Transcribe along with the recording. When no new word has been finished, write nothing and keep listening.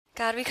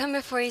God, we come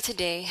before you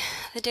today,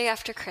 the day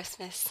after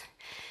Christmas.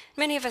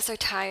 Many of us are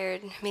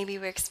tired. Maybe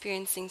we're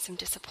experiencing some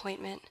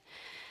disappointment.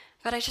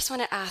 But I just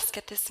want to ask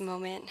at this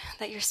moment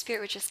that your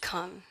Spirit would just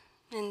come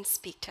and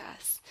speak to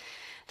us.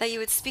 That you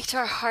would speak to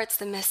our hearts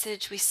the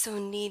message we so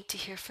need to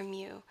hear from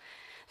you.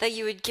 That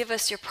you would give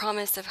us your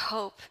promise of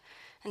hope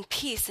and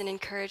peace and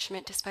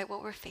encouragement despite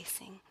what we're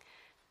facing.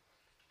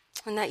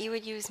 And that you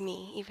would use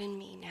me, even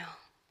me now.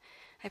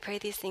 I pray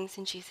these things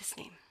in Jesus'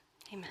 name.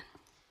 Amen.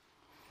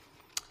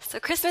 So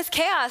Christmas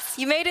chaos,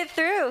 you made it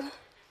through.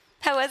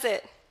 How was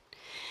it?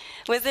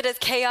 Was it as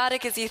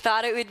chaotic as you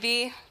thought it would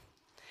be?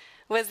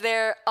 Was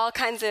there all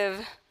kinds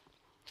of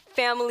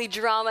family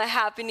drama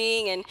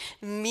happening and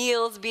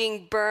meals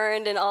being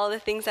burned and all the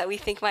things that we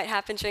think might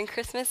happen during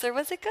Christmas? Or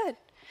was it good?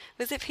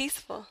 Was it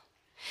peaceful?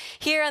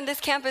 Here on this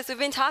campus, we've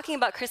been talking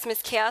about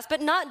Christmas chaos,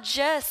 but not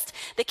just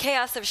the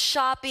chaos of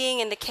shopping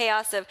and the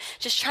chaos of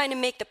just trying to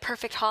make the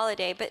perfect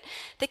holiday, but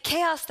the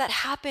chaos that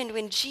happened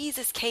when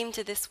Jesus came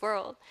to this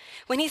world,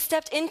 when he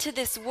stepped into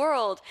this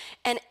world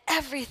and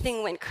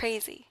everything went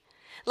crazy.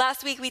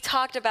 Last week, we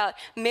talked about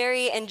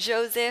Mary and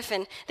Joseph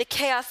and the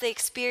chaos they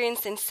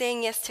experienced in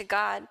saying yes to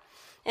God.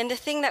 And the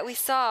thing that we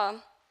saw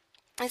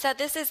is that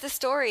this is the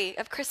story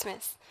of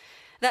Christmas,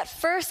 that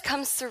first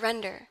comes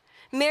surrender.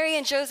 Mary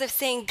and Joseph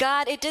saying,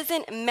 God, it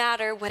doesn't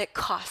matter what it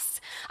costs.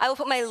 I will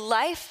put my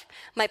life,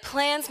 my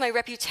plans, my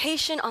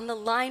reputation on the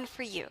line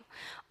for you.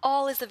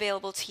 All is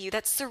available to you.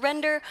 That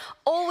surrender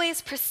always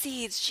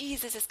precedes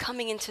Jesus is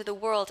coming into the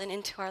world and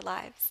into our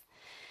lives.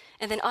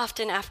 And then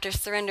often after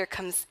surrender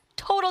comes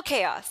total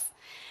chaos,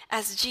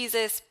 as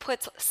Jesus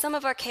puts some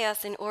of our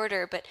chaos in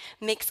order, but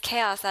makes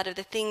chaos out of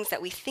the things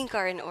that we think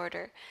are in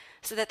order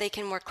so that they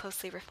can more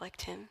closely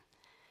reflect him.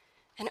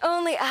 And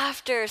only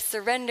after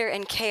surrender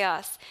and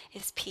chaos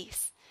is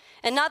peace.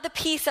 And not the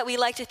peace that we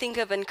like to think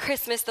of in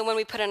Christmas, the one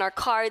we put on our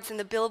cards and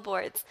the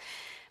billboards,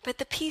 but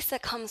the peace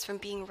that comes from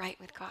being right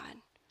with God.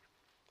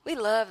 We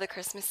love the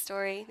Christmas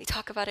story. We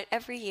talk about it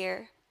every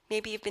year.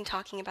 Maybe you've been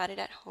talking about it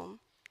at home.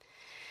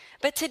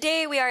 But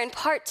today we are in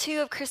part 2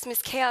 of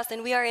Christmas chaos,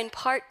 and we are in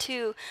part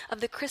 2 of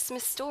the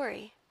Christmas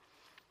story.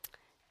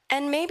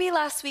 And maybe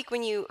last week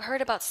when you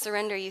heard about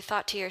surrender, you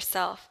thought to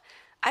yourself,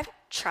 I've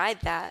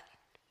tried that.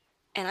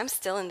 And I'm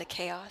still in the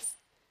chaos,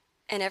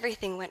 and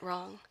everything went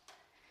wrong.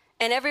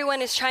 And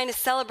everyone is trying to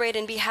celebrate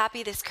and be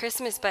happy this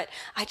Christmas, but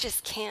I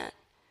just can't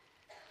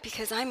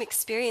because I'm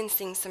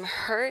experiencing some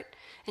hurt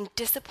and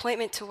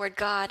disappointment toward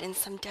God and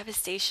some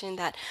devastation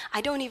that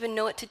I don't even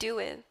know what to do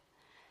with.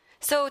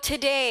 So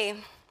today,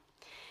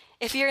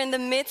 if you're in the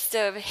midst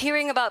of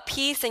hearing about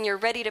peace and you're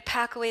ready to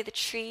pack away the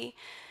tree,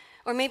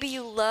 or maybe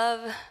you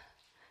love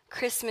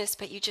Christmas,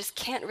 but you just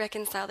can't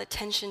reconcile the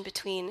tension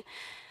between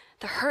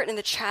the hurt and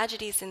the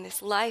tragedies in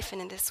this life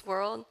and in this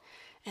world,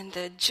 and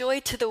the joy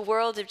to the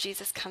world of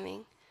Jesus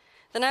coming,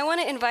 then I want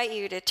to invite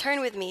you to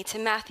turn with me to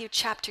Matthew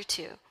chapter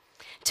 2,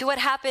 to what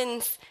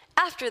happens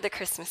after the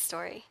Christmas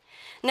story.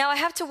 Now, I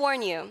have to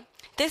warn you,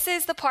 this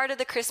is the part of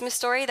the Christmas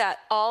story that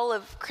all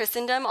of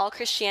Christendom, all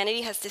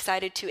Christianity has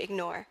decided to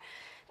ignore,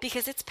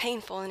 because it's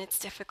painful and it's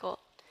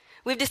difficult.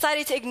 We've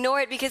decided to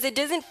ignore it because it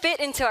doesn't fit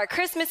into our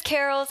Christmas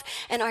carols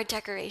and our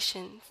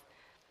decorations.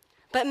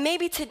 But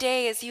maybe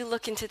today, as you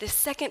look into the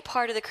second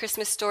part of the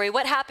Christmas story,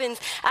 what happens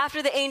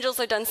after the angels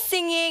are done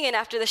singing and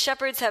after the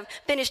shepherds have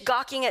finished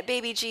gawking at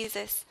baby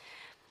Jesus,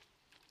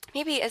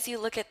 maybe as you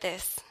look at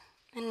this,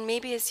 and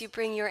maybe as you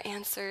bring your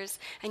answers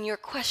and your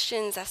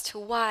questions as to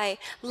why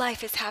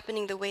life is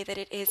happening the way that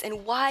it is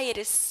and why it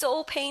is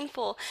so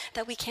painful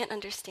that we can't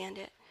understand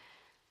it,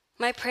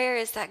 my prayer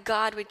is that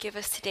God would give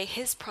us today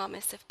his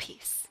promise of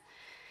peace.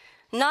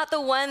 Not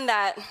the one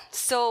that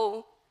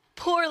so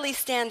poorly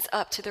stands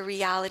up to the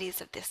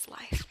realities of this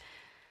life.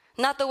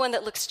 Not the one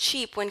that looks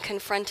cheap when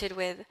confronted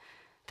with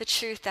the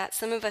truth that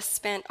some of us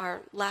spent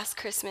our last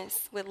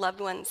Christmas with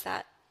loved ones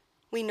that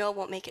we know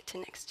won't make it to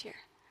next year.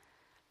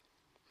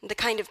 The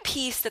kind of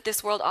peace that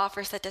this world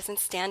offers that doesn't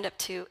stand up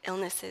to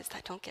illnesses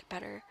that don't get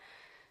better,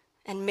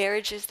 and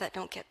marriages that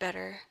don't get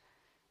better,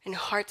 and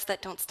hearts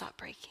that don't stop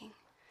breaking.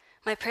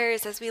 My prayer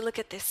is as we look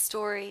at this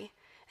story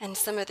and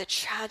some of the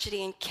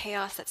tragedy and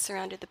chaos that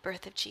surrounded the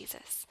birth of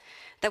Jesus,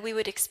 that we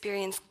would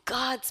experience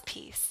God's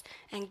peace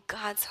and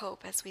God's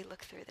hope as we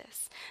look through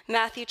this.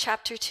 Matthew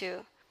chapter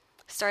 2,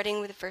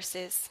 starting with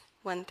verses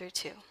 1 through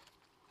 2.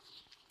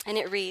 And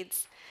it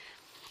reads,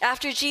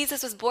 After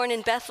Jesus was born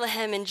in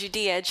Bethlehem in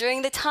Judea,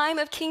 during the time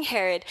of King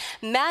Herod,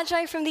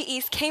 Magi from the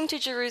east came to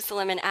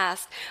Jerusalem and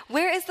asked,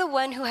 Where is the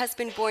one who has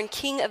been born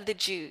King of the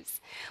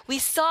Jews? We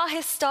saw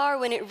his star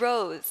when it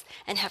rose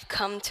and have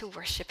come to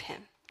worship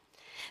him.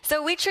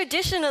 So we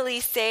traditionally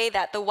say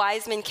that the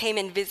wise men came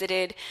and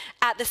visited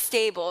at the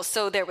stable.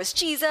 So there was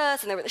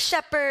Jesus, and there were the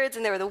shepherds,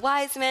 and there were the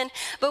wise men.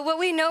 But what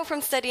we know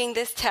from studying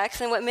this text,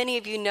 and what many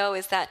of you know,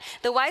 is that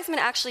the wise men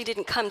actually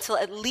didn't come till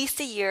at least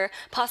a year,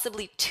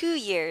 possibly 2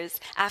 years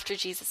after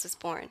Jesus was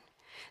born.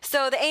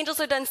 So the angels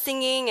are done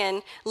singing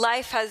and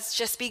life has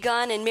just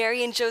begun, and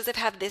Mary and Joseph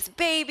have this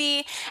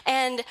baby,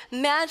 and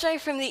magi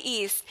from the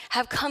east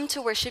have come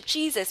to worship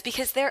Jesus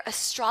because they're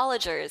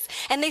astrologers,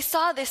 and they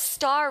saw this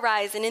star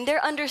rise, and in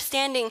their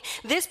understanding,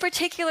 this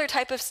particular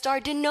type of star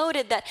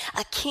denoted that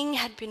a king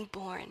had been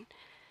born.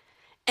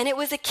 And it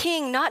was a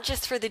king not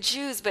just for the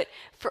Jews, but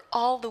for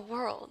all the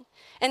world.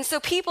 And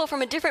so people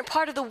from a different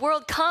part of the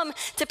world come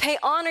to pay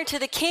honor to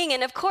the king.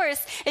 And of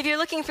course, if you're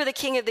looking for the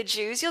king of the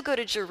Jews, you'll go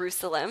to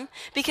Jerusalem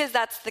because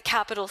that's the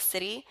capital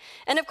city.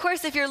 And of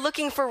course, if you're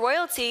looking for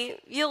royalty,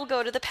 you'll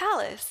go to the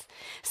palace.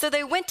 So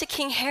they went to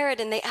King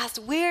Herod and they asked,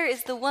 "Where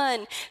is the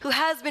one who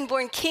has been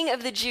born king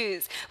of the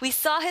Jews? We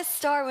saw his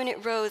star when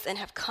it rose and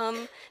have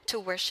come to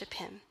worship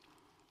him."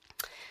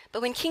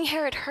 But when King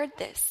Herod heard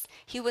this,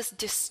 he was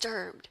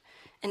disturbed,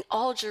 and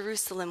all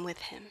Jerusalem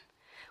with him.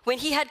 When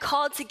he had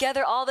called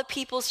together all the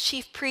people's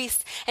chief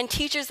priests and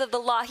teachers of the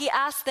law, he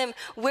asked them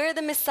where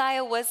the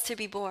Messiah was to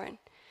be born.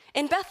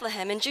 "In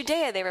Bethlehem, in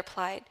Judea," they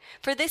replied,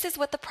 "for this is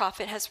what the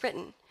prophet has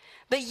written.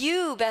 But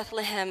you,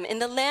 Bethlehem, in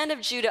the land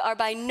of Judah, are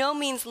by no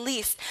means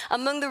least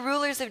among the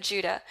rulers of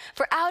Judah,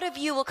 for out of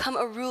you will come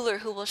a ruler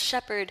who will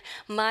shepherd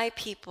my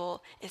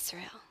people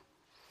Israel."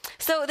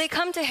 So they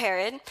come to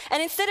Herod,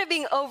 and instead of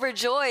being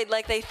overjoyed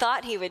like they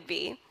thought he would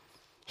be,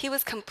 he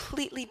was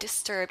completely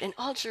disturbed, and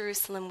all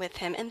Jerusalem with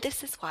him, and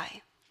this is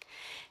why.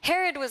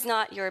 Herod was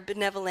not your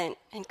benevolent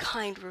and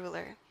kind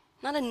ruler,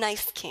 not a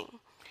nice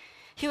king.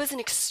 He was an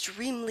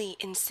extremely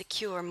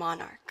insecure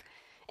monarch.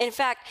 In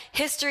fact,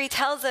 history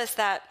tells us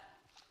that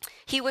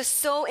he was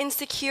so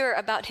insecure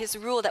about his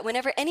rule that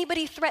whenever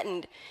anybody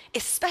threatened,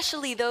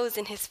 especially those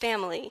in his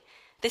family,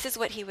 this is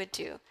what he would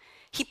do.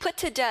 He put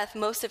to death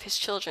most of his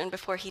children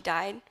before he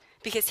died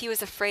because he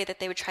was afraid that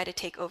they would try to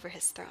take over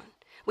his throne.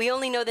 We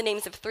only know the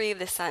names of 3 of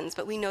the sons,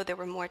 but we know there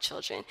were more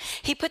children.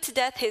 He put to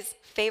death his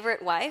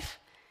favorite wife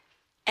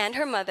and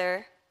her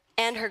mother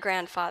and her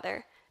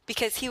grandfather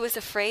because he was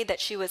afraid that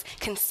she was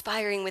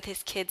conspiring with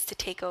his kids to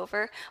take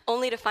over,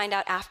 only to find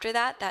out after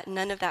that that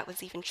none of that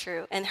was even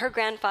true. And her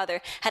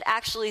grandfather had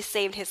actually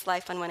saved his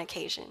life on one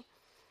occasion.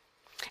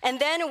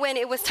 And then when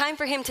it was time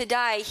for him to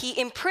die, he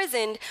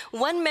imprisoned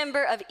one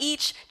member of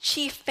each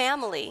chief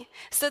family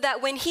so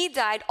that when he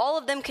died, all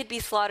of them could be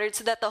slaughtered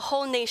so that the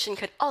whole nation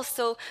could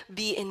also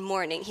be in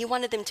mourning. He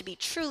wanted them to be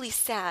truly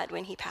sad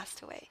when he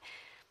passed away.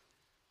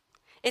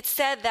 It's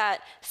said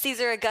that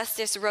Caesar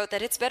Augustus wrote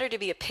that it's better to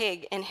be a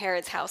pig in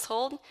Herod's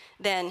household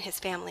than his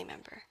family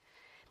member,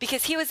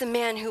 because he was a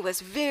man who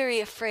was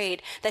very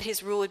afraid that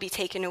his rule would be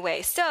taken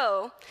away.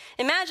 So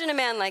imagine a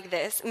man like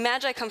this.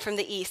 Magi come from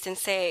the east and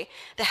say,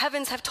 "The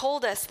heavens have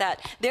told us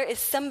that there is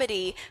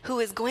somebody who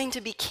is going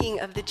to be king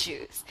of the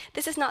Jews."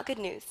 This is not good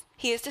news.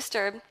 He is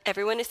disturbed.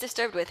 Everyone is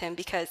disturbed with him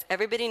because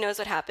everybody knows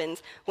what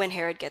happens when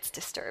Herod gets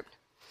disturbed.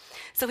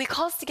 So he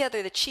calls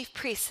together the chief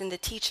priests and the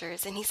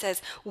teachers, and he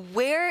says,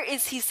 "Where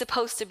is he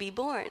supposed to be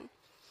born?"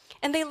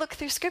 And they look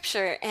through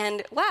scripture,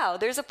 and wow,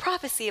 there's a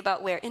prophecy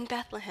about where, in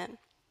Bethlehem.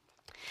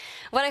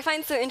 What I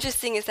find so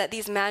interesting is that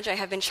these magi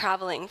have been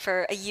traveling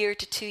for a year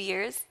to 2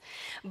 years,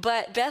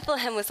 but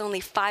Bethlehem was only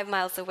 5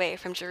 miles away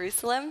from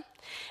Jerusalem,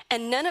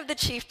 and none of the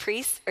chief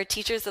priests or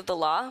teachers of the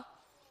law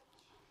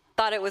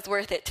thought it was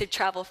worth it to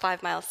travel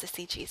 5 miles to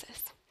see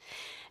Jesus.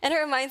 And it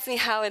reminds me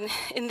how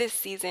in this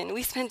season,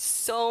 we spend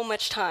so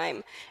much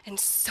time and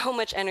so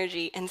much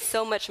energy and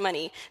so much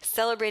money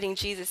celebrating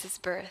Jesus'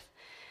 birth.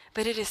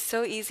 But it is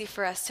so easy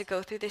for us to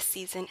go through this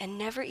season and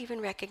never even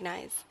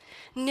recognize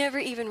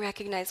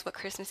what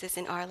Christmas is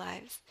in our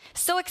lives.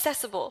 So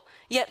accessible,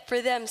 yet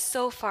for them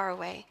so far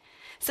away.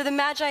 So the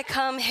Magi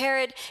come,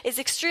 Herod is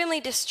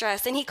extremely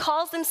distressed, and he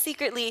calls them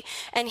secretly,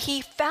 and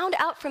he found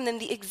out from them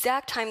the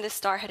exact time the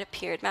star had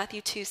appeared,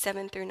 Matthew 2,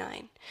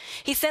 7-9.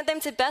 He sent them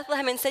to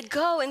Bethlehem and said,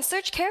 "Go and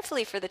search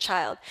carefully for the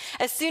child.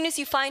 As soon as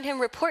you find him,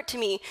 report to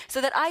me,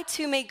 so that I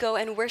too may go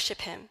and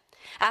worship him."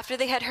 After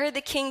they had heard the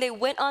king, they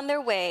went on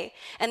their way,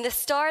 and the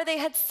star they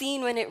had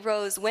seen when it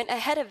rose went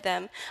ahead of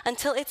them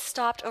until it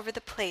stopped over the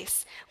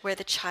place where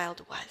the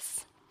child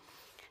was.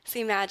 So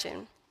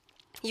imagine,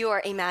 you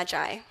are a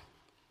magi.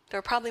 There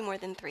are probably more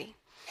than 3.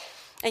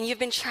 And you've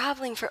been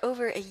traveling for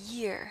over a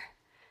year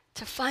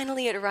to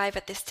finally arrive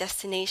at this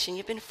destination.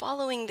 You've been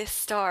following this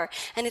star,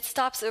 and it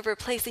stops over a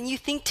place, and you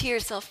think to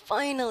yourself,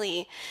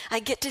 finally, I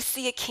get to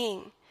see a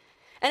king.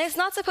 And it's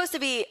not supposed to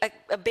be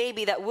a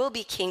baby that will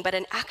be king, but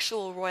an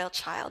actual royal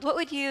child. What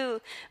would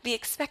you be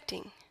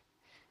expecting?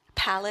 A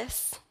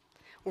palace,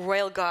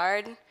 royal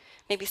guard,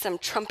 maybe some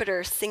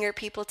trumpeter singer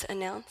people to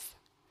announce?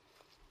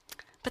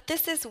 But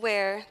this is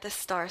where the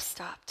star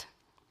stopped.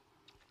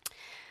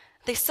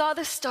 They saw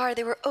the star,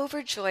 they were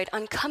overjoyed.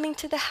 On coming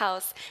to the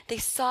house, they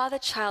saw the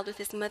child with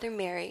his mother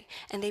Mary,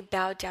 and they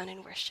bowed down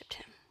and worshiped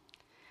him.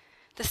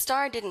 The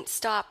star didn't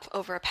stop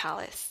over a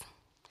palace.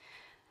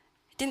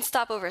 It didn't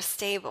stop over a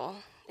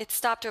stable. It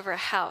stopped over a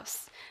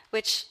house,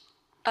 which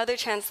other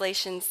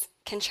translations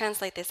can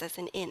translate this as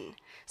an inn.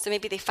 So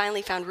maybe they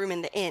finally found room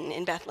in the inn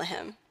in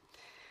Bethlehem.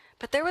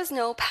 But there was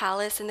no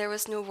palace and there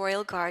was no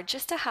royal guard,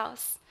 just a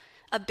house,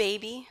 a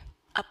baby,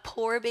 a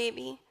poor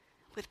baby,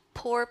 with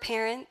poor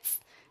parents,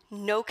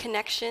 no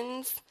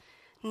connections,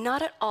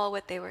 not at all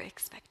what they were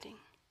expecting.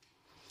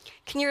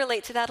 Can you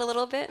relate to that a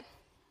little bit?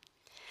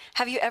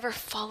 Have you ever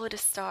followed a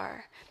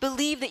star,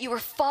 believed that you were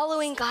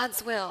following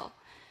God's will,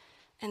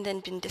 and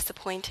then been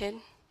disappointed?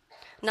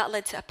 Not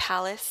led to a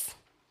palace,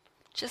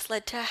 just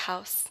led to a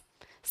house,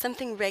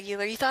 something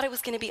regular. You thought it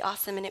was going to be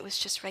awesome, and it was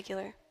just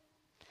regular.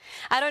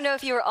 I don't know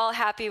if you were all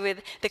happy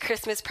with the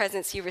Christmas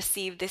presents you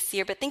received this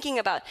year, but thinking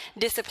about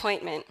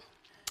disappointment,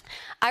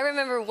 I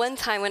remember one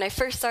time when I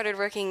first started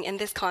working in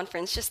this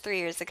conference just 3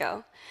 years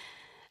ago,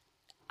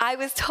 I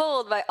was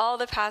told by all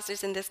the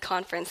pastors in this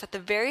conference that the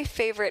very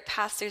favorite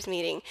pastors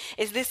meeting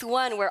is this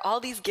one where all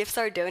these gifts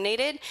are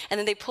donated and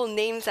then they pull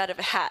names out of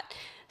a hat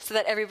so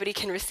that everybody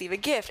can receive a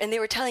gift. And they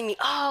were telling me,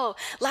 oh,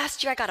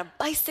 last year I got a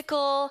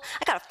bicycle,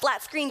 I got a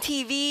flat screen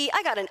TV,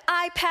 I got an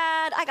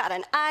iPad, I got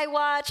an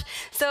iWatch.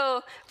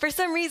 So for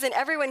some reason,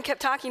 everyone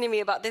kept talking to me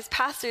about this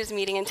pastors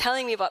meeting and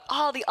telling me about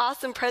all the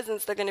awesome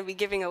presents they're going to be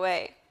giving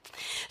away.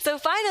 So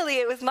finally,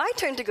 it was my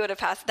turn to go to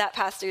that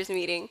pastor's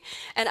meeting.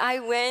 And I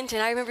went,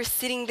 and I remember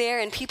sitting there,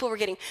 and people were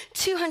getting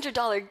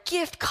 $200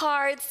 gift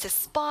cards to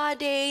spa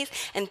days,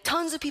 and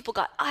tons of people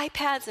got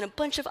iPads and a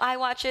bunch of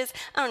iWatches.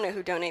 I don't know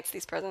who donates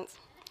these presents.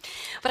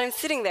 But I'm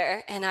sitting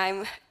there, and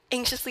I'm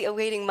anxiously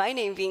awaiting my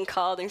name being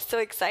called. I'm so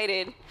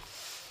excited.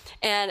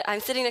 And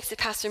I'm sitting next to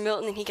Pastor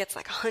Milton, and he gets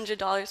like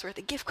 $100 worth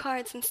of gift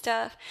cards and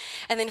stuff.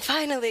 And then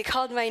finally, they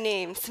called my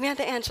name,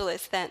 Samantha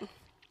Angelus then.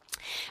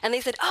 And they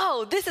said,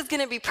 oh, this is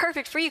going to be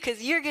perfect for you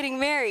because you're getting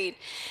married.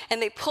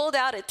 And they pulled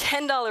out a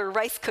 $10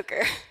 rice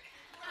cooker.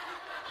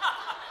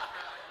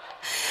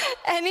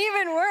 And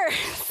even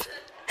worse,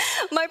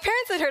 my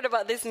parents had heard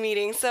about this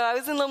meeting, so I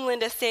was in Loma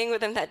Linda staying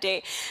with them that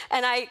day.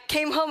 And I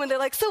came home, and they're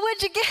like, so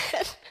what'd you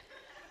get?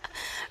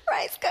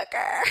 Rice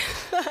cooker.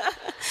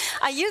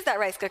 I use that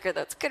rice cooker,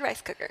 though. It's a good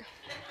rice cooker.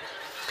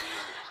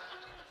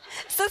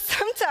 So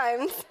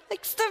sometimes,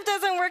 stuff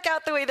doesn't work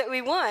out the way that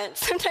we want.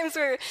 Sometimes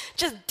we're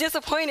just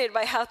disappointed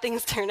by how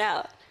things turn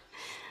out.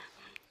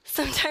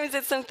 Sometimes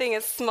it's something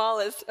as small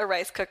as a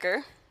rice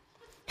cooker.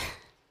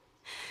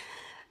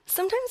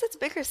 Sometimes it's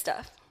bigger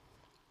stuff.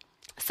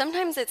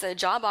 Sometimes it's a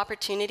job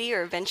opportunity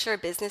or a venture, a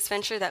business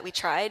venture that we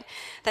tried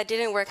that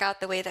didn't work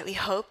out the way that we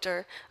hoped,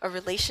 or a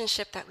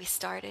relationship that we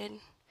started.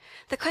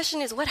 The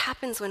question is, what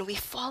happens when we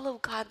follow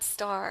God's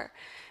star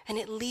and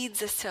it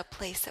leads us to a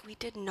place that we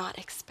did not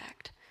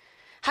expect?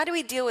 How do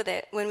we deal with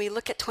it when we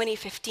look at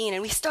 2015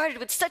 and we started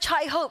with such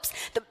high hopes,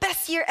 the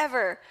best year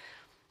ever,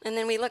 and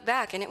then we look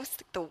back and it was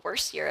the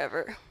worst year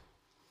ever?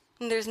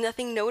 And there's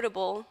nothing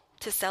notable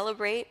to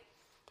celebrate,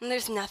 and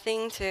there's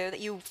nothing that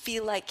you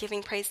feel like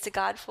giving praise to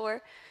God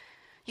for.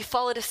 You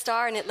followed a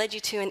star and it led you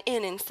to an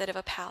inn instead of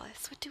a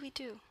palace. What do we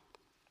do?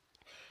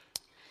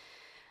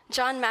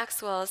 John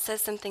Maxwell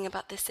says something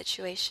about this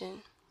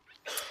situation.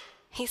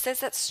 He says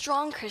that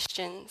strong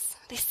Christians,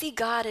 they see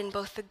God in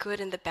both the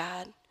good and the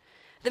bad.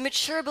 The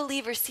mature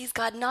believer sees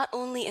God not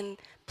only in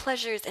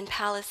pleasures and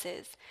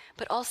palaces,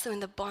 but also in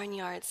the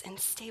barnyards and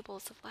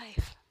stables of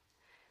life.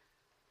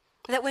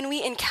 That when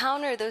we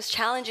encounter those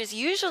challenges,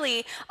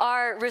 usually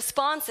our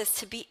response is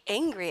to be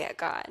angry at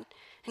God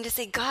and to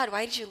say, God,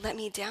 why did you let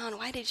me down?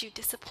 Why did you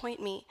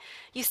disappoint me?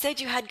 You said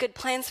you had good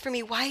plans for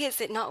me. Why is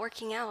it not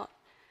working out?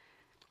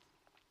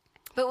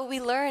 But what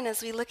we learn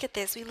as we look at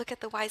this, we look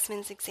at the wise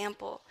men's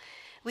example.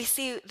 We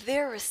see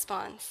their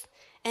response,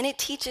 and it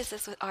teaches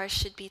us what ours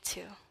should be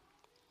too.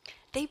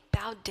 They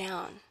bowed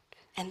down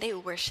and they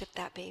worshiped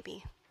that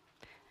baby.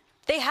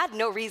 They had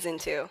no reason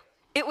to.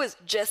 It was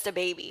just a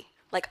baby,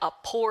 like a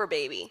poor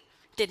baby.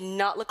 Did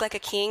not look like a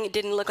king. It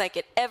didn't look like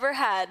it ever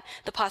had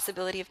the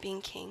possibility of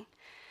being king.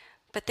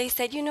 But they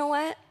said, you know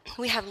what?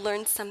 We have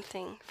learned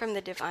something from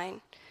the divine,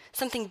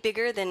 something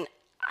bigger than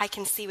I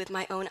can see with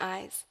my own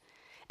eyes.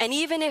 And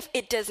even if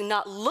it does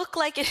not look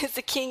like it is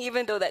a king,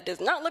 even though that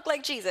does not look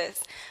like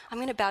Jesus, I'm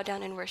going to bow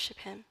down and worship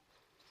him.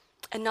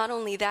 And not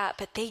only that,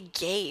 but they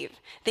gave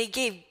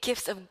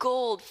gifts of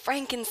gold,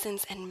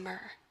 frankincense, and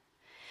myrrh.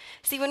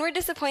 See, when we're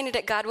disappointed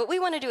at God, what we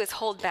want to do is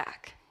hold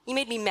back. You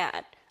made me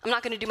mad. I'm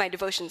not going to do my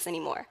devotions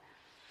anymore.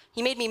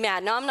 You made me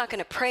mad. Now I'm not going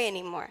to pray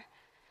anymore.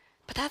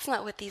 But that's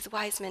not what these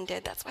wise men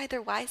did. That's why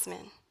they're wise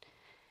men.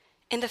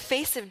 In the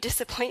face of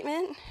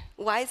disappointment,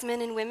 wise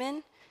men and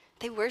women,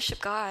 they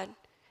worship God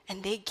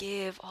and they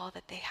give all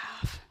that they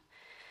have.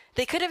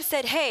 They could have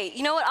said, hey,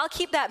 you know what? I'll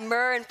keep that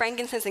myrrh and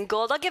frankincense and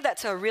gold. I'll give that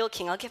to a real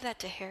king. I'll give that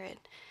to Herod.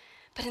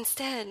 But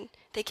instead,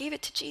 they gave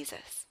it to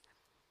Jesus.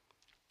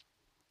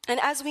 And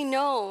as we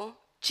know,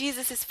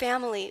 Jesus'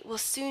 family will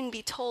soon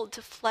be told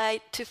to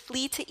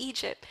flee to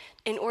Egypt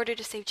in order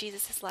to save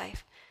Jesus'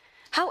 life.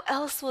 How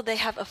else will they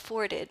have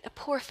afforded a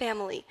poor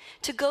family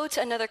to go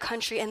to another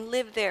country and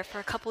live there for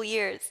a couple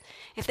years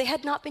if they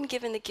had not been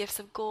given the gifts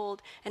of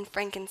gold and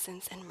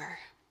frankincense and myrrh?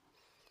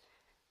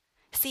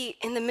 See,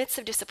 in the midst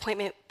of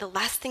disappointment, the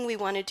last thing we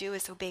want to do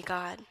is obey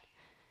God.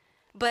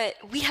 But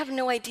we have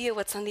no idea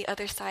what's on the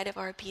other side of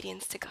our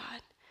obedience to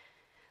God.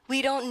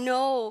 We don't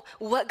know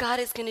what God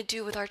is going to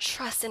do with our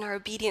trust and our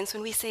obedience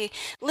when we say,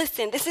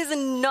 listen, this is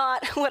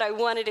not what I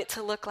wanted it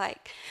to look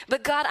like.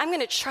 But God, I'm going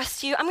to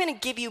trust you. I'm going to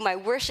give you my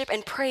worship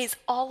and praise,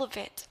 all of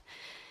it.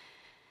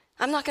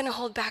 I'm not going to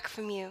hold back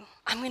from you.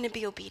 I'm going to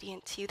be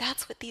obedient to you.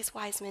 That's what these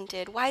wise men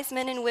did. Wise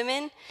men and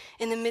women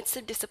in the midst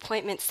of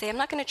disappointment say, I'm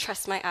not going to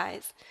trust my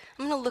eyes.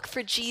 I'm going to look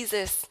for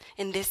Jesus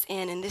in this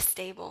inn, in this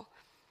stable.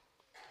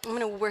 I'm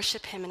going to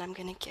worship him and I'm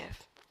going to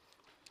give.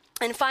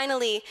 And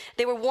finally,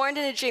 they were warned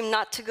in a dream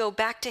not to go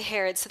back to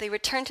Herod, so they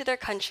returned to their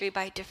country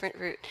by a different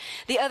route.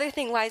 The other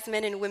thing wise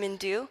men and women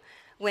do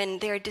when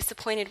they're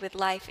disappointed with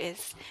life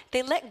is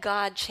they let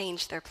God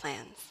change their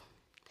plans.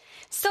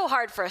 It's so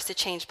hard for us to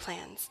change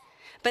plans.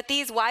 But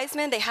these wise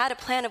men, they had a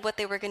plan of what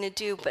they were going to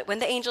do, but when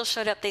the angel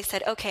showed up, they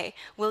said, okay,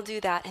 we'll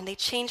do that. And they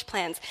changed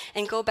plans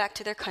and go back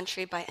to their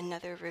country by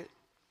another route.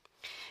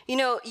 You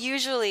know,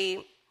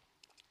 usually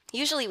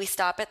we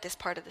stop at this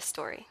part of the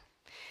story.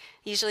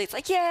 Usually it's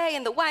like, yay,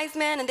 and the wise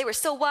men, and they were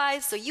so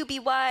wise, so you be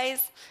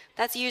wise.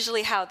 That's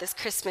usually how this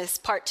Christmas,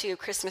 part 2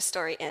 Christmas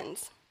story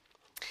ends.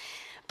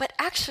 But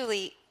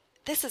actually,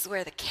 this is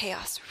where the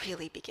chaos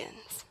really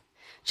begins.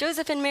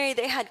 Joseph and Mary,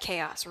 they had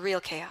chaos, real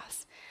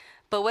chaos.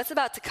 But what's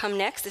about to come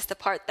next is the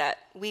part that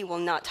we will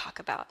not talk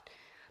about,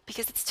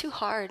 because it's too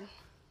hard.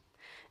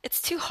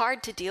 It's too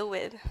hard to deal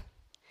with.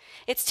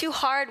 It's too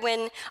hard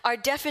when our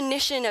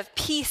definition of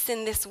peace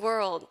in this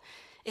world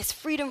is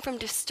freedom from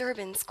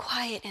disturbance,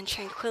 quiet and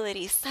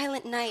tranquility,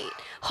 silent night,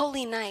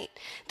 holy night.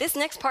 This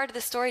next part of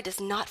the story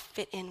does not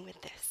fit in with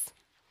this.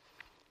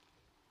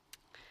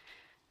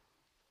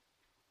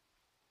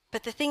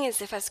 But the thing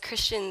is, if as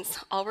Christians,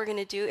 all we're going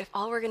to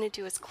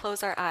do is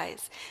close our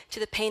eyes to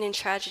the pain and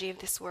tragedy of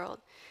this world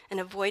and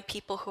avoid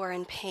people who are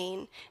in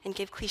pain and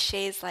give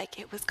cliches like,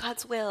 it was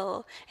God's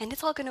will and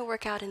it's all going to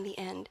work out in the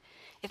end,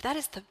 if that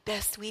is the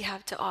best we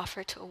have to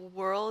offer to a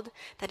world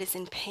that is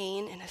in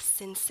pain and a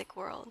sin-sick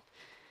world,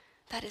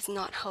 that is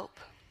not hope.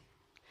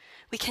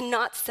 We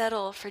cannot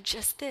settle for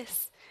just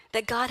this,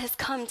 that God has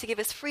come to give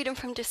us freedom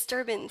from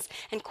disturbance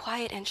and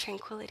quiet and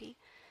tranquility.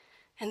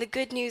 And the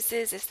good news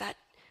is that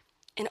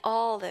in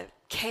all the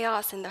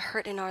chaos and the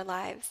hurt in our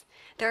lives,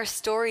 there are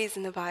stories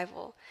in the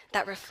Bible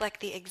that reflect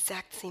the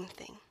exact same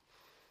thing.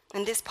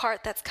 And this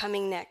part that's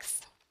coming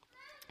next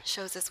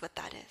shows us what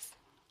that is.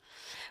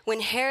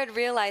 When Herod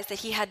realized that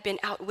he had been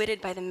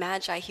outwitted by the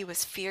Magi, he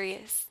was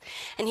furious,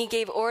 and he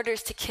gave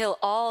orders to kill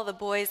all the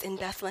boys in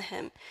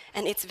Bethlehem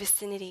and its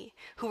vicinity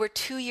who were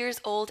 2 years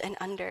old and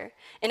under,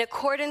 in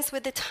accordance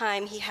with the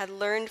time he had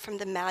learned from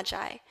the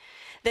Magi.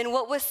 Then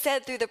what was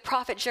said through the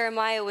prophet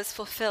Jeremiah was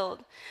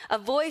fulfilled. A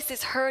voice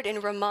is heard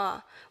in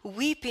Ramah,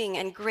 weeping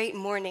and great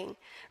mourning,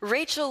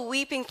 Rachel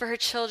weeping for her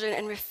children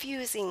and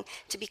refusing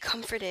to be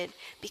comforted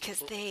because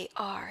they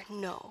are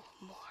no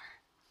more.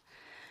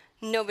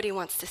 Nobody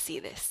wants to see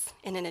this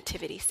in a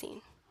nativity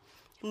scene.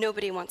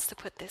 Nobody wants to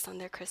put this on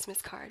their Christmas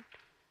card.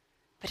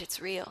 But it's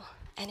real,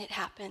 and it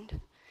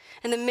happened.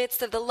 In the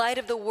midst of the light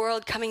of the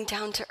world coming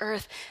down to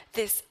earth,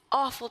 this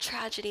awful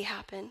tragedy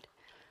happened.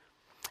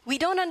 We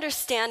don't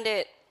understand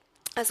it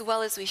as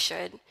well as we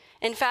should.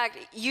 In fact,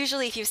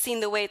 usually if you've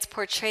seen the way it's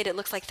portrayed, it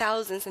looks like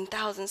thousands and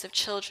thousands of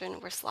children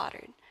were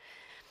slaughtered.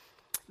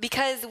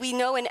 Because we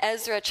know in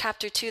Ezra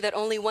chapter 2 that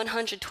only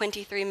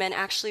 123 men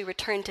actually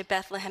returned to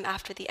Bethlehem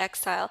after the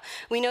exile.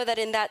 We know that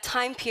in that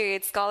time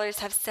period, scholars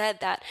have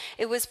said that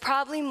it was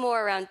probably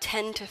more around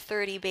 10 to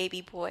 30 baby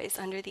boys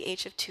under the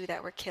age of 2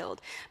 that were killed.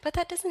 But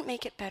that doesn't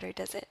make it better,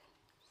 does it?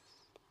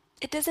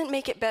 It doesn't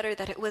make it better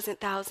that it wasn't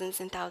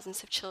thousands and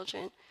thousands of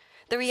children.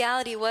 The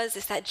reality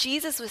is that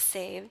Jesus was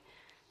saved,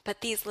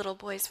 but these little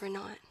boys were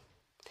not.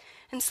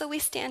 And so we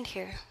stand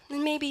here,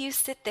 and maybe you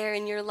sit there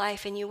in your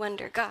life and you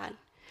wonder, God,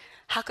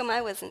 how come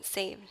I wasn't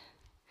saved?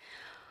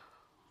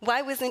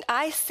 Why wasn't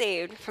I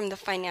saved from the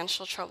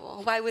financial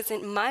trouble? Why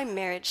wasn't my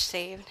marriage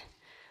saved?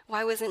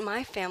 Why wasn't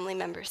my family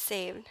member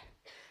saved?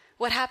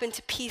 What happened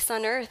to peace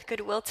on earth,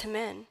 goodwill to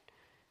men?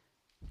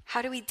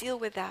 How do we deal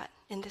with that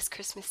in this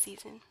Christmas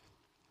season?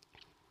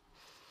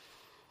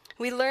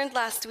 We learned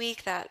last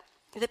week that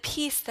the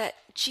peace that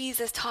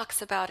Jesus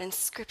talks about in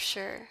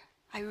Scripture,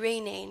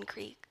 eirene in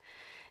Greek,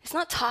 it's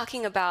not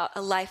talking about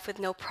a life with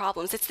no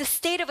problems. It's the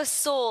state of a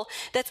soul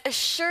that's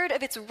assured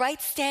of its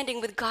right standing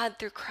with God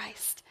through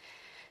Christ.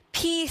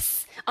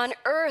 Peace on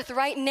earth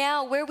right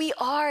now where we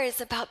are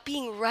is about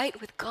being right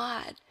with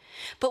God.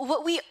 But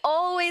what we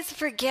always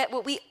forget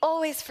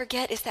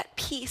is that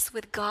peace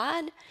with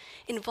God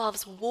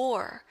involves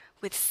war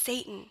with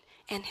Satan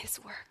and his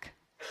work.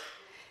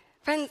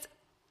 Friends,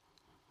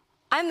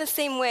 I'm the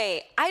same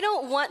way. I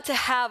don't want to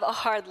have a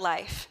hard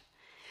life.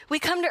 We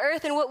come to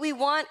earth and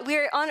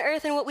we're on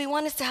earth and what we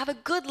want is to have a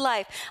good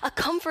life, a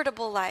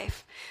comfortable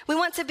life. We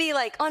want to be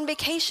like on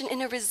vacation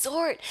in a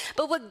resort.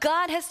 But what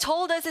God has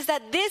told us is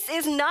that this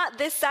is not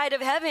this side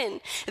of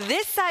heaven.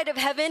 This side of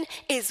heaven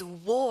is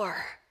war.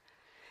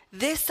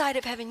 This side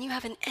of heaven, you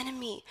have an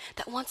enemy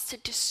that wants to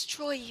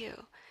destroy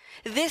you.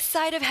 This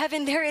side of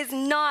heaven, there is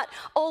not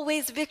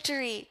always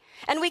victory.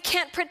 And we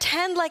can't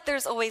pretend like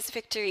there's always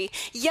victory.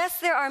 Yes,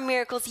 there are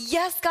miracles.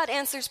 Yes, God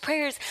answers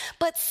prayers.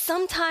 But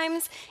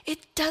sometimes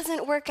it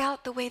doesn't work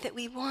out the way that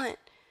we want.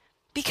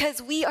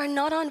 Because we are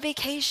not on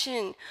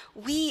vacation.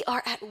 We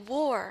are at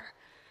war.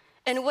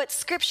 And what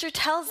scripture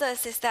tells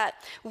us is that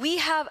we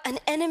have an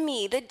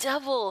enemy, the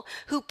devil,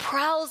 who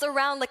prowls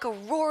around like a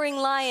roaring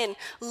lion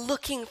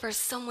looking for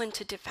someone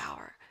to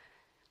devour.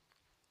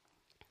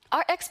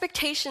 Our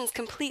expectations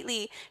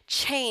completely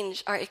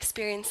change our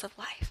experience of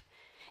life.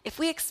 If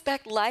we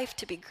expect life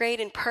to be great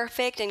and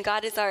perfect and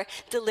God is our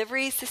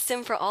delivery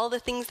system for all the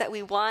things that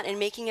we want and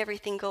making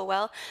everything go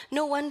well,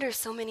 no wonder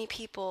so many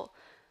people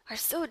are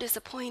so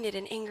disappointed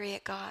and angry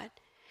at God.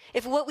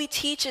 If what we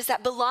teach is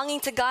that belonging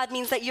to God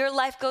means that your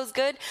life goes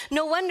good,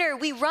 no wonder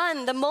we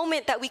run the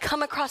moment that we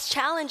come across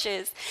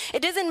challenges.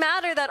 It doesn't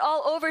matter that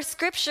all over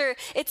scripture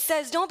it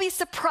says, don't be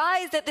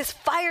surprised at this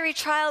fiery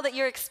trial that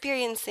you're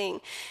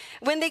experiencing.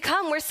 When they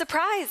come, we're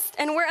surprised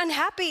and we're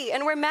unhappy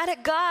and we're mad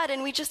at God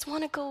and we just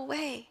want to go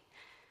away.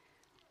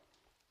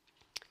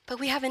 But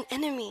we have an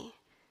enemy,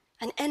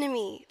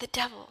 the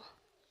devil.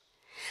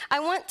 I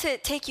want to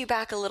take you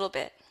back a little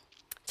bit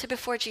to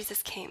before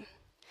Jesus came.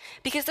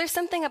 Because there's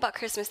something about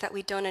Christmas that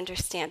we don't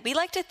understand. We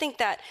like to think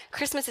that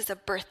Christmas is a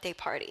birthday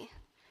party,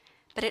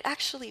 but it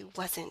actually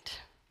wasn't.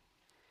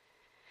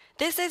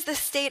 This is the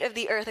state of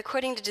the earth,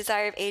 according to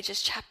Desire of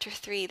Ages, chapter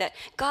 3, that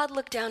God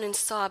looked down and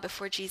saw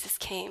before Jesus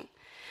came.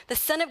 The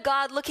Son of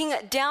God, looking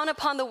down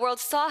upon the world,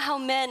 saw how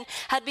men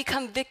had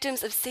become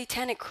victims of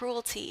satanic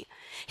cruelty.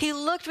 He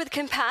looked with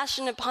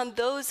compassion upon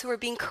those who were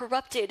being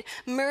corrupted,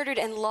 murdered,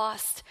 and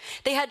lost.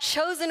 They had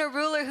chosen a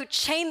ruler who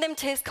chained them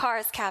to his car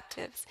as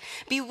captives.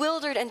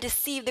 Bewildered and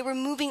deceived, they were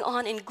moving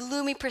on in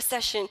gloomy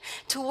procession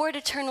toward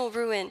eternal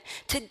ruin,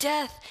 to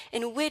death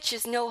in which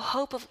is no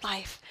hope of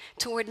life,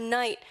 toward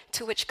night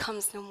to which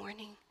comes no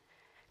morning.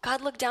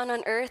 God looked down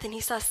on earth and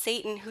he saw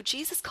Satan, who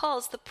Jesus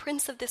calls the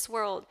prince of this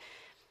world.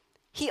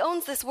 He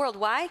owns this world.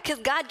 Why? Because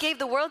God gave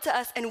the world to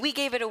us and we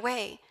gave it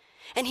away.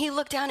 And he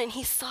looked down and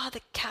he saw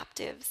the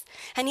captives.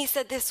 And he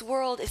said, this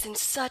world is in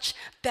such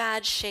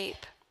bad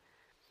shape.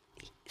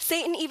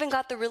 Satan even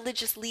got the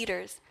religious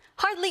leaders.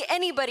 Hardly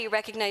anybody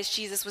recognized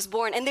Jesus was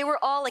born. And they were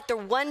all like their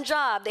one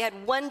job, they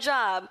had one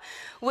job,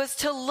 was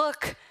to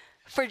look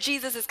for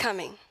Jesus'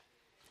 coming.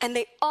 And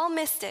they all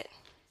missed it.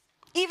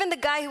 Even the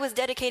guy who was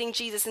dedicating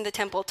Jesus in the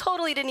temple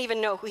totally didn't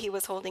even know who he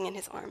was holding in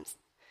his arms.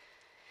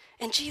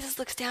 And Jesus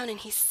looks down and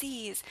he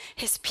sees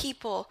his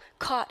people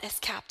caught as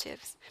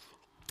captives.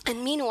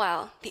 And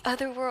meanwhile, the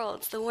other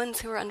worlds, the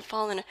ones who are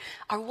unfallen,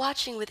 are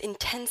watching with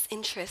intense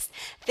interest.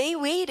 They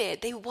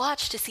waited, they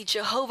watched to see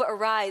Jehovah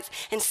arise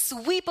and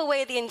sweep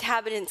away the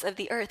inhabitants of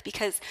the earth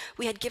because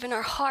we had given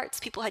our hearts,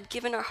 people had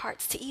given our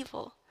hearts to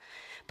evil.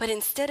 But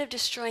instead of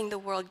destroying the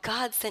world,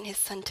 God sent his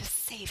son to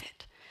save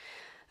it.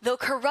 Though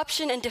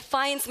corruption and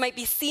defiance might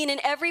be seen in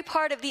every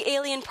part of the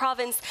alien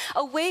province,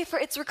 a way for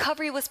its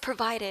recovery was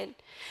provided.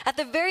 At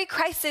the very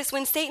crisis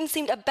when Satan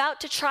seemed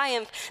about to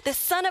triumph, the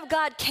Son of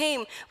God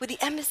came with the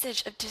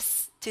embassage of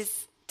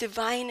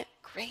divine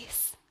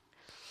grace.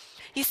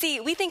 You see,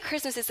 we think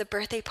Christmas is a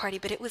birthday party,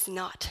 but it was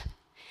not.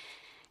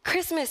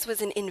 Christmas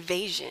was an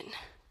invasion.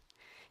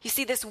 You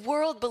see, this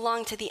world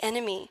belonged to the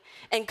enemy,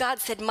 and God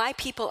said, my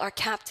people are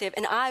captive,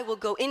 and I will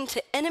go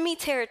into enemy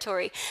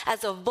territory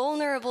as a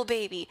vulnerable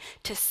baby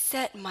to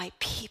set my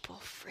people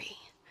free.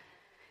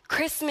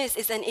 Christmas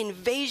is an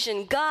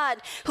invasion. God,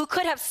 who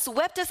could have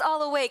swept us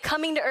all away,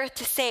 coming to earth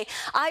to say,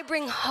 I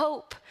bring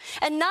hope.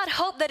 And not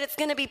hope that it's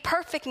going to be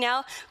perfect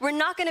now. We're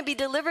not going to be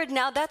delivered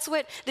now. That's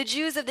what the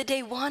Jews of the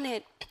day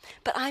wanted.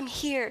 But I'm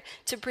here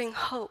to bring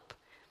hope.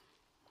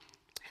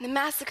 And the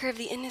massacre of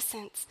the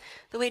innocents,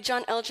 the way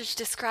John Eldredge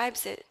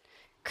describes it,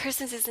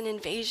 Christmas is an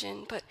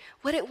invasion, but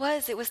what it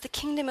was the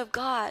kingdom of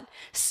God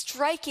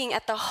striking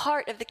at the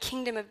heart of the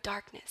kingdom of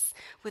darkness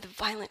with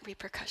violent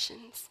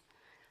repercussions.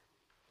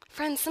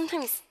 Friends,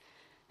 sometimes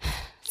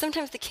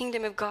the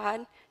kingdom of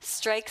God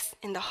strikes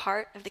in the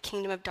heart of the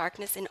kingdom of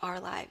darkness in our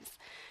lives,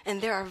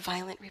 and there are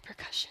violent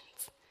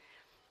repercussions.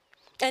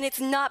 And it's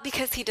not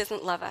because he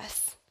doesn't love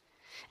us,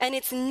 and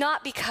it's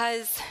not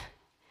because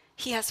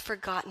he has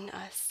forgotten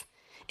us.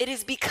 It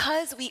is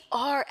because we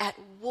are at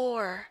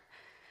war.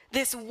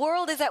 This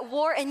world is at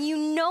war and you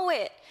know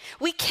it.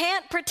 We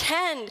can't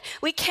pretend.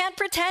 We can't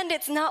pretend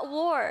it's not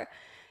war.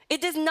 It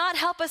does not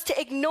help us to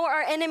ignore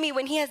our enemy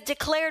when he has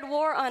declared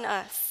war on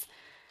us.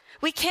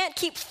 We can't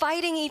keep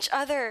fighting each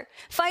other,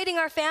 fighting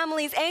our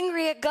families,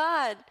 angry at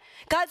God.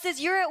 God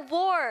says, you're at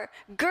war.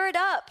 Gird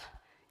up.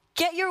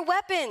 Get your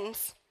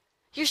weapons,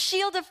 your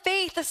shield of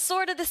faith, the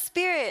sword of the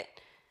Spirit.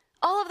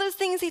 All of those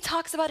things he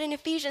talks about in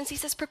Ephesians, he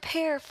says,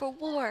 prepare for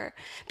war,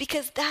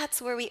 because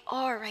that's where we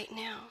are right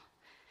now.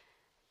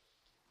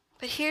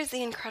 But here's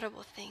the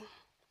incredible thing.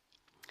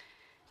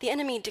 The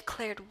enemy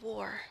declared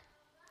war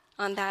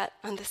on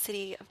the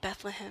city of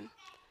Bethlehem.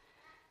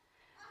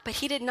 But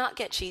he did not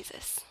get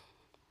Jesus.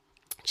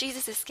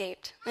 Jesus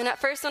escaped. And at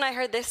first when I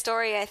heard this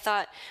story, I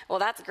thought, well,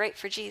 that's great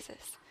for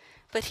Jesus.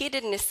 But he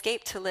didn't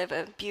escape to live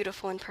a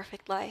beautiful and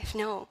perfect life.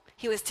 No,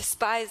 he was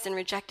despised and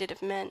rejected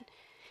of men.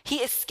 He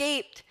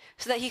escaped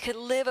so that he could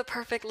live a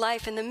perfect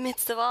life in the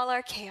midst of all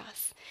our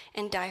chaos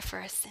and die for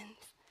our sins.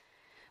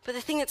 But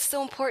the thing that's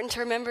so important to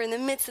remember in the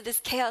midst of this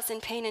chaos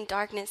and pain and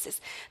darkness is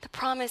the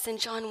promise in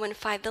John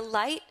 1:5. The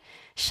light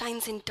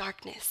shines in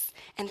darkness,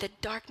 and the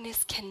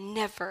darkness can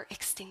never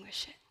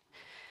extinguish it.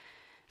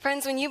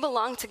 Friends, when you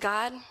belong to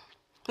God,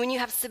 when you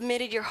have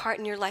submitted your heart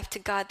and your life to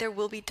God, there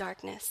will be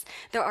darkness.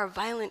 There are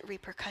violent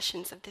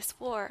repercussions of this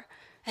war,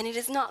 and it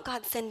is not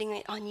God sending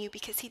it on you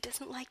because he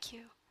doesn't like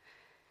you.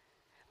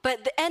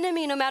 But the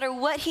enemy, no matter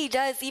what he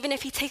does, even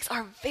if he takes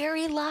our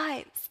very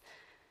lives,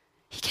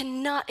 he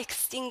cannot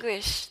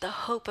extinguish the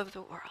hope of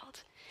the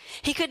world.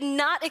 He could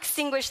not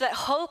extinguish that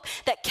hope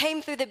that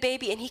came through the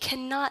baby, and he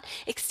cannot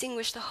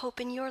extinguish the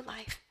hope in your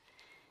life.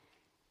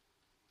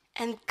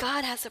 And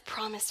God has a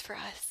promise for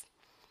us.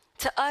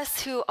 To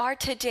us who are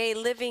today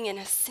living in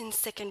a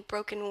sin-sick and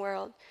broken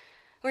world.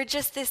 We're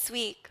just this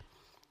week,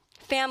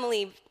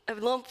 family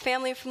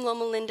from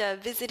Loma Linda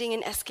visiting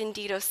in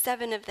Escondido,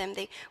 7 of them.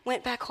 They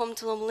went back home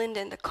to Loma Linda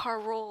and the car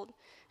rolled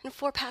and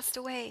 4 passed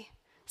away.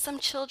 Some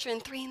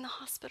children, 3 in the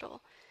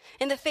hospital.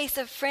 In the face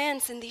of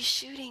France and these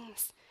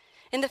shootings,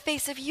 in the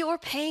face of your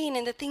pain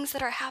and the things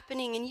that are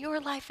happening in your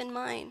life and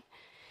mine,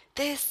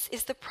 this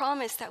is the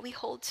promise that we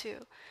hold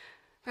to.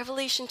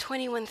 Revelation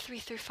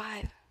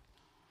 21:3-5.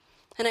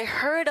 And I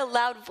heard a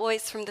loud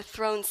voice from the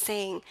throne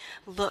saying,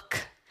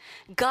 "Look,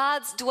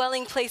 God's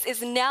dwelling place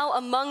is now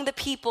among the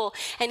people,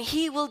 and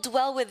he will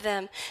dwell with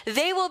them.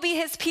 They will be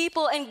his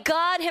people, and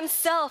God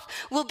himself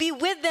will be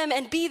with them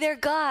and be their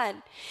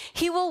God.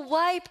 He will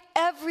wipe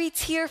every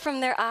tear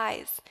from their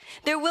eyes.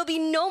 There will be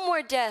no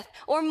more death,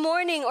 or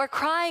mourning, or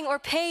crying, or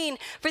pain,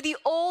 for the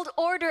old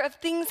order of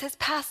things has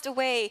passed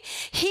away.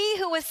 He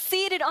who was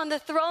seated on the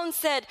throne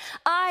said,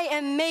 'I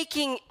am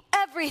making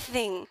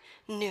everything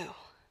new.'"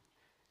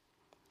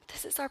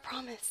 This is our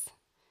promise.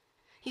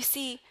 You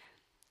see,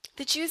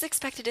 the Jews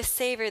expected a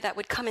savior that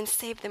would come and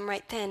save them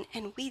right then,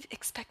 and we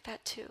expect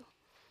that too.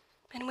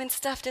 And when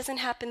stuff doesn't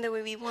happen the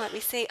way we want, we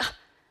say,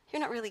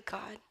 "You're not really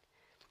God."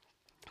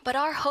 But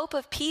our hope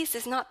of peace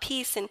is not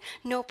peace and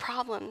no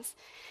problems.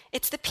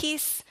 It's the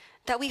peace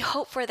that we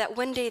hope for, that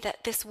one day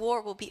that this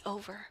war will be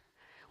over.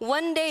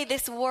 One day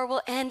this war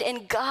will end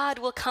and God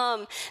will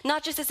come,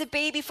 not just as a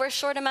baby for a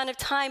short amount of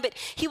time, but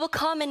he will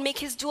come and make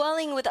his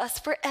dwelling with us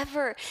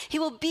forever. He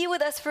will be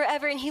with us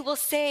forever, and he will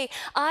say,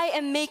 "I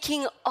am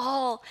making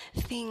all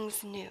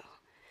things new."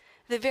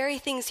 The very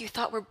things you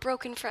thought were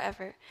broken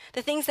forever,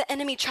 the things the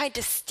enemy tried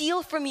to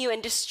steal from you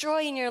and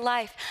destroy in your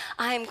life,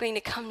 I am going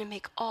to come to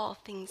make all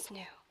things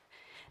new.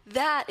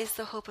 That is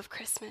the hope of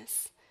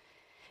Christmas.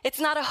 It's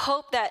not a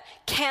hope that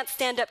can't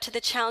stand up to the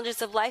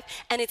challenges of life,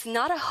 and it's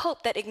not a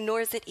hope that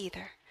ignores it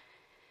either.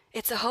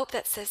 It's a hope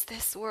that says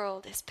this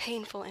world is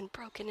painful and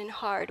broken and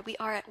hard. We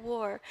are at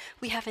war.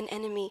 We have an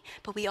enemy,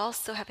 but we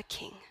also have a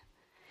king.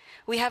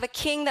 We have a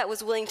king that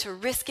was willing to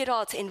risk it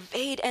all, to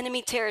invade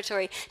enemy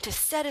territory, to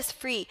set us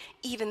free,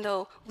 even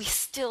though we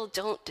still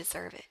don't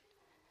deserve it.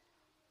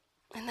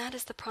 And that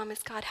is the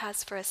promise God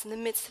has for us in the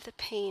midst of the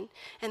pain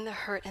and the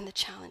hurt and the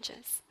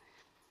challenges.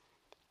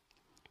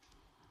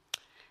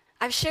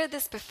 I've shared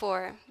this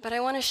before, but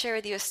I want to share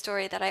with you a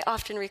story that I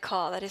often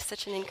recall that is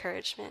such an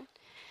encouragement.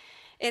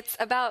 It's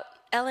about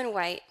Ellen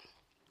White,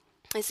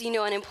 as you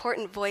know, an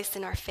important voice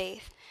in our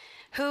faith,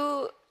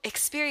 who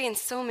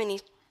experienced so many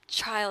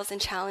trials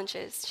and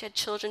challenges. She had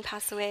children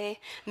pass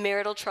away,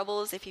 marital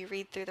troubles, if you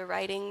read through the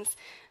writings,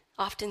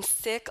 often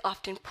sick,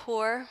 often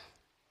poor,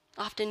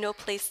 often no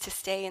place to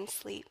stay and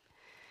sleep.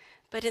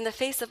 But in the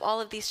face of all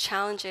of these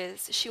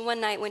challenges, she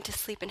one night went to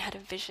sleep and had a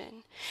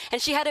vision.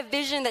 And she had a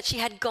vision that she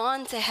had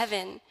gone to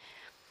heaven.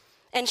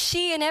 And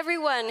she and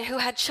everyone who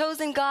had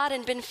chosen God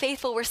and been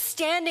faithful were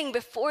standing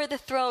before the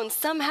throne.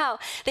 Somehow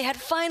they had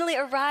finally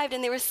arrived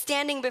and they were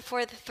standing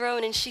before the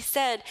throne. And she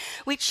said,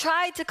 "We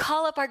tried to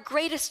call up our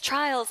greatest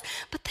trials,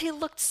 but they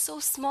looked so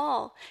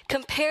small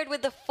compared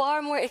with the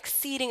far more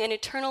exceeding and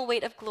eternal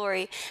weight of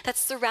glory that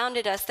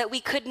surrounded us, that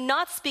we could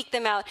not speak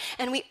them out.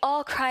 And we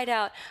all cried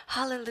out,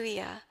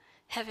 'Hallelujah.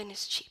 Heaven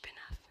is cheap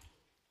enough.'"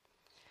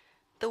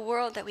 The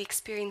world that we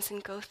experience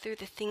and go through,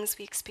 the things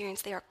we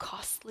experience, they are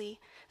costly.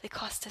 They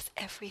cost us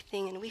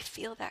everything, and we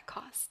feel that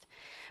cost.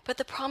 But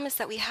the promise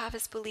that we have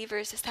as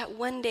believers is that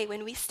one day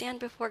when we stand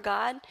before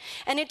God,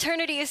 and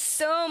eternity is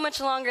so much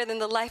longer than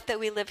the life that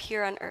we live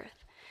here on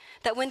earth,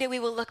 that one day we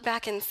will look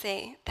back and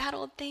say, "That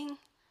old thing,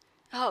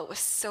 oh, it was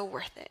so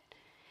worth it.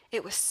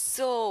 It was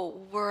so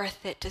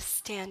worth it to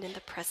stand in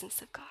the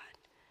presence of God."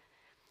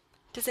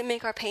 Does it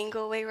make our pain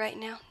go away right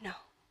now? No.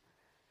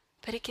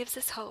 But it gives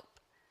us hope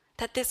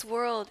that this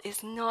world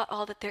is not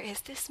all that there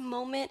is. This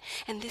moment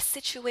and this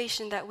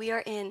situation that we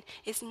are in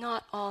is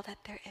not all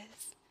that there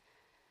is.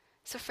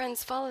 So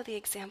friends, follow the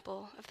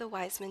example of the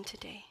wise men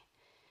today.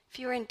 If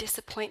you're in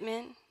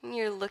disappointment and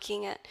you're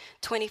looking at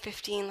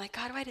 2015 like,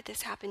 "God, why did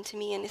this happen to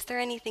me? And is there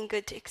anything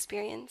good to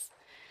experience?"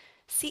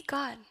 Seek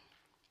God.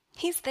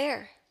 He's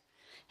there.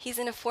 He's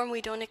in a form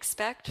we don't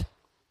expect.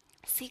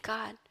 Seek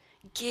God.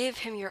 Give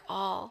him your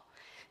all.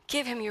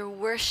 Give him your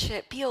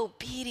worship. Be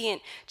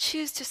obedient.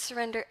 Choose to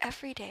surrender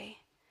every day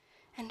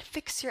and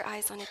fix your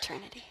eyes on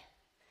eternity.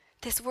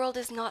 This world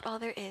is not all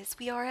there is.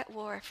 We are at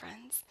war,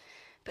 friends.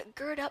 But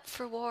gird up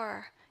for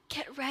war.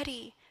 Get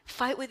ready.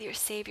 Fight with your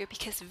Savior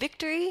because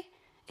victory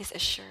is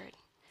assured.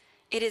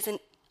 It is an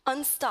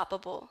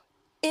unstoppable,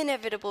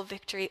 inevitable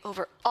victory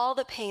over all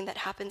the pain that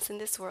happens in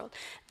this world.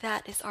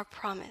 That is our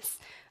promise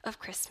of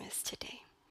Christmas today.